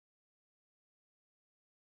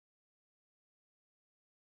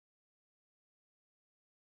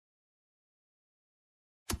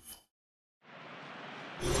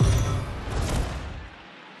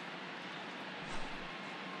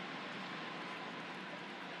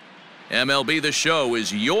MLB The Show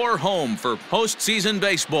is your home for postseason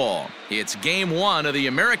baseball. It's Game 1 of the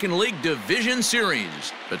American League Division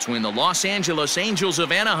Series between the Los Angeles Angels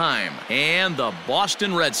of Anaheim and the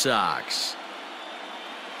Boston Red Sox.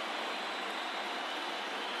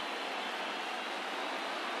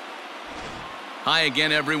 Hi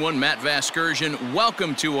again, everyone. Matt Vasgersian.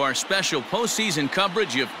 Welcome to our special postseason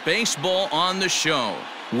coverage of baseball on the show.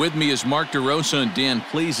 With me is Mark DeRosa and Dan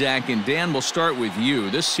Plesac. And Dan, we'll start with you.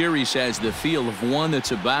 This series has the feel of one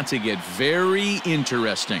that's about to get very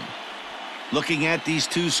interesting. Looking at these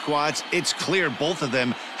two squads, it's clear both of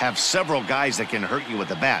them have several guys that can hurt you with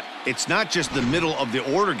the bat. It's not just the middle of the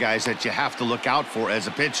order guys that you have to look out for as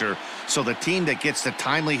a pitcher. So the team that gets the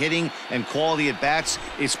timely hitting and quality at bats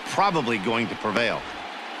is probably going to prevail.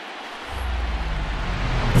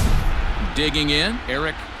 Digging in,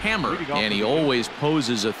 Eric Hammer, and he always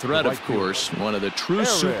poses a threat, of course, one of the true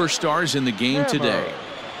superstars in the game today.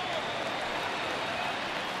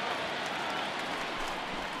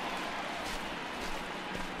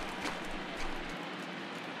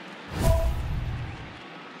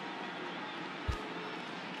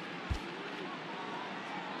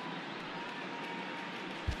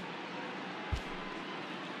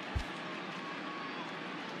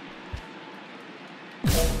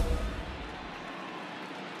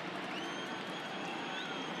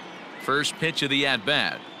 First pitch of the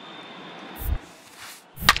at-bat.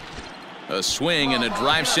 A swing and a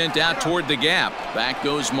drive sent out toward the gap. Back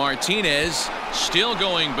goes Martinez, still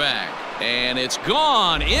going back. And it's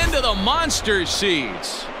gone into the monster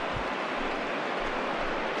seats.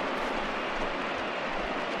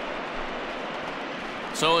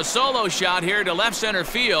 So a solo shot here to left center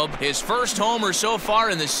field. His first homer so far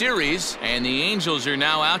in the series. And the Angels are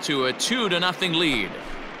now out to a 2-0 lead.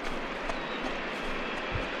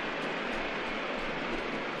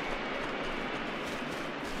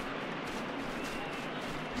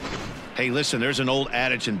 Hey, listen, there's an old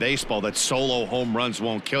adage in baseball that solo home runs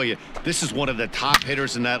won't kill you. This is one of the top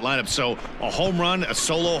hitters in that lineup. So a home run, a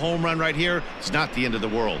solo home run right here, is not the end of the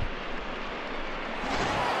world.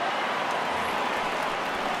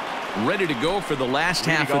 Ready to go for the last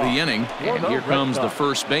half of the inning. And here comes the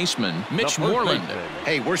first baseman, Mitch Moreland.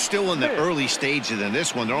 Hey, we're still in the early stages in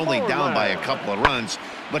this one. They're only down by a couple of runs.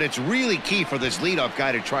 But it's really key for this leadoff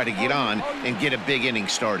guy to try to get on and get a big inning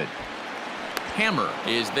started. Hammer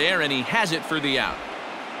is there, and he has it for the out.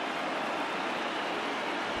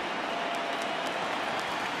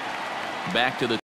 Back to the